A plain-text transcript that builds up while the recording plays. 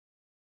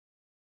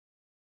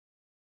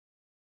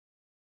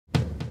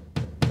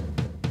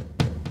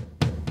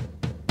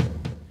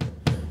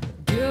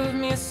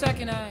me a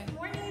second. Good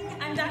morning,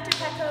 I'm Dr.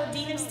 Pecco,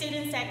 Dean of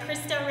Students at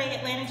Cristo Rey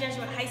Atlanta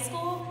Jesuit High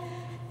School,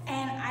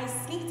 and I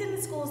sneaked in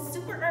the school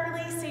super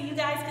early so you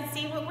guys could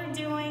see what we're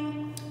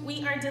doing.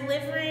 We are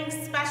delivering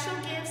special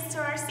gifts to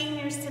our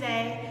seniors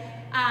today.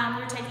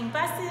 We're taking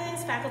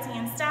buses, faculty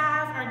and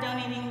staff are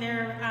donating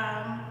their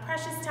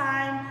precious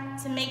time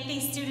to make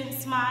these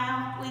students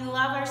smile. We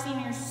love our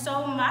seniors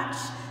so much.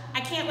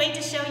 I can't wait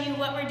to show you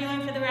what we're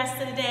doing for the rest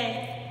of the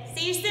day.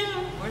 See you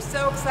soon. We're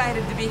so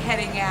excited to be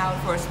heading out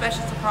for a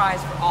special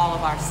surprise for all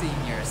of our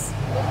seniors.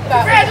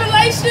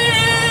 Congratulations!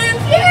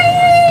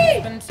 Yay!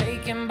 Been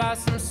taken by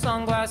some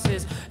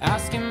sunglasses,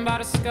 asking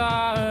about a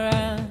scar,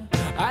 and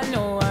I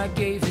know I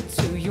gave it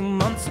to you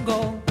months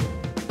ago.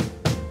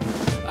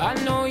 I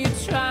know you're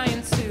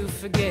trying to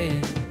forget,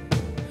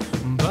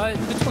 but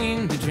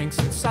between the drinks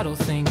and subtle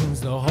things,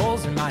 the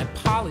holes in my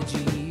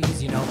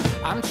apologies, you know,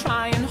 I'm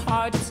trying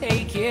hard to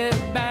take it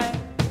back.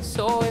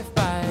 So if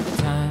by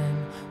the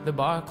time the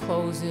bar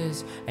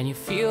closes and you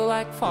feel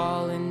like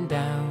falling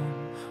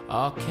down,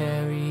 I'll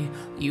carry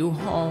you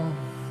home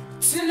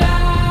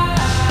tonight.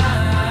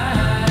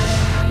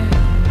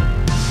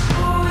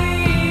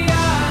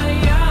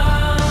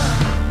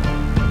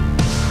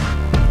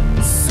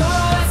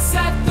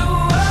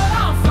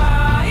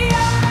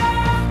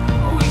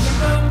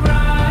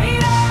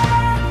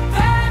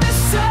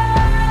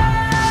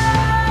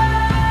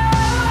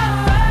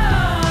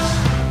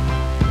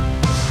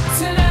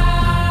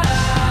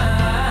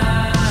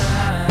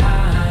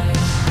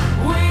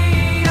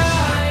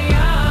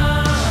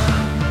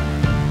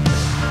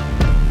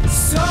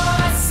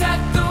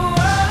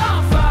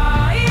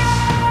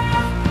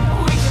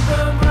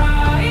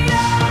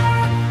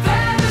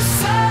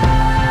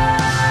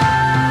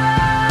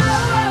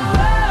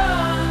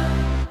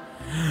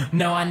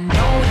 No, I know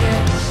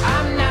that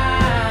I'm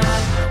not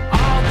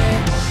all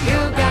that you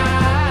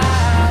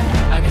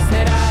got. I guess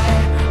that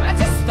I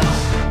just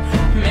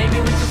thought maybe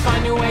we could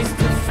find new ways to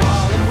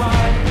fall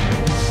apart,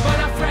 but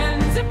our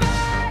friends are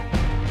back.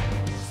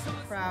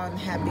 Proud and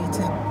happy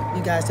to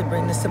you guys to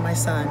bring this to my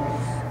son.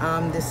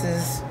 This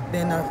has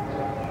been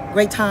a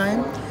great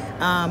time.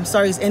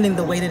 Sorry it's ending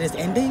the way that it's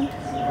ending,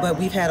 but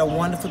we've had a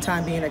wonderful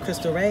time being at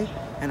Cristo Rey,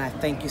 and I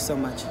thank you so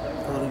much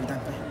for all you've done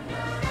for him.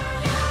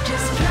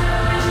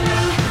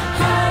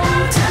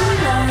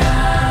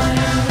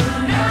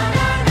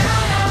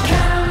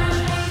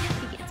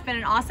 It's been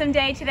an awesome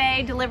day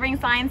today, delivering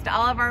signs to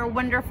all of our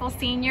wonderful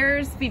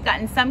seniors. We've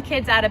gotten some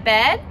kids out of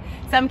bed.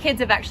 Some kids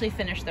have actually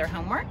finished their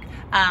homework,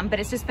 but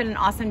it's just been an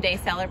awesome day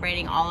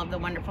celebrating all of the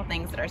wonderful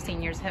things that our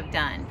seniors have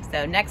done.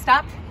 So next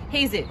stop,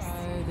 Jesus.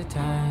 By the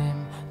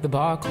time the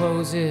bar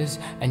closes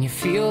and you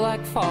feel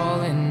like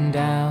falling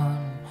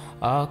down,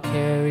 I'll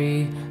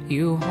carry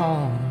you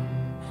home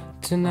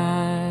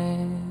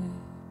tonight.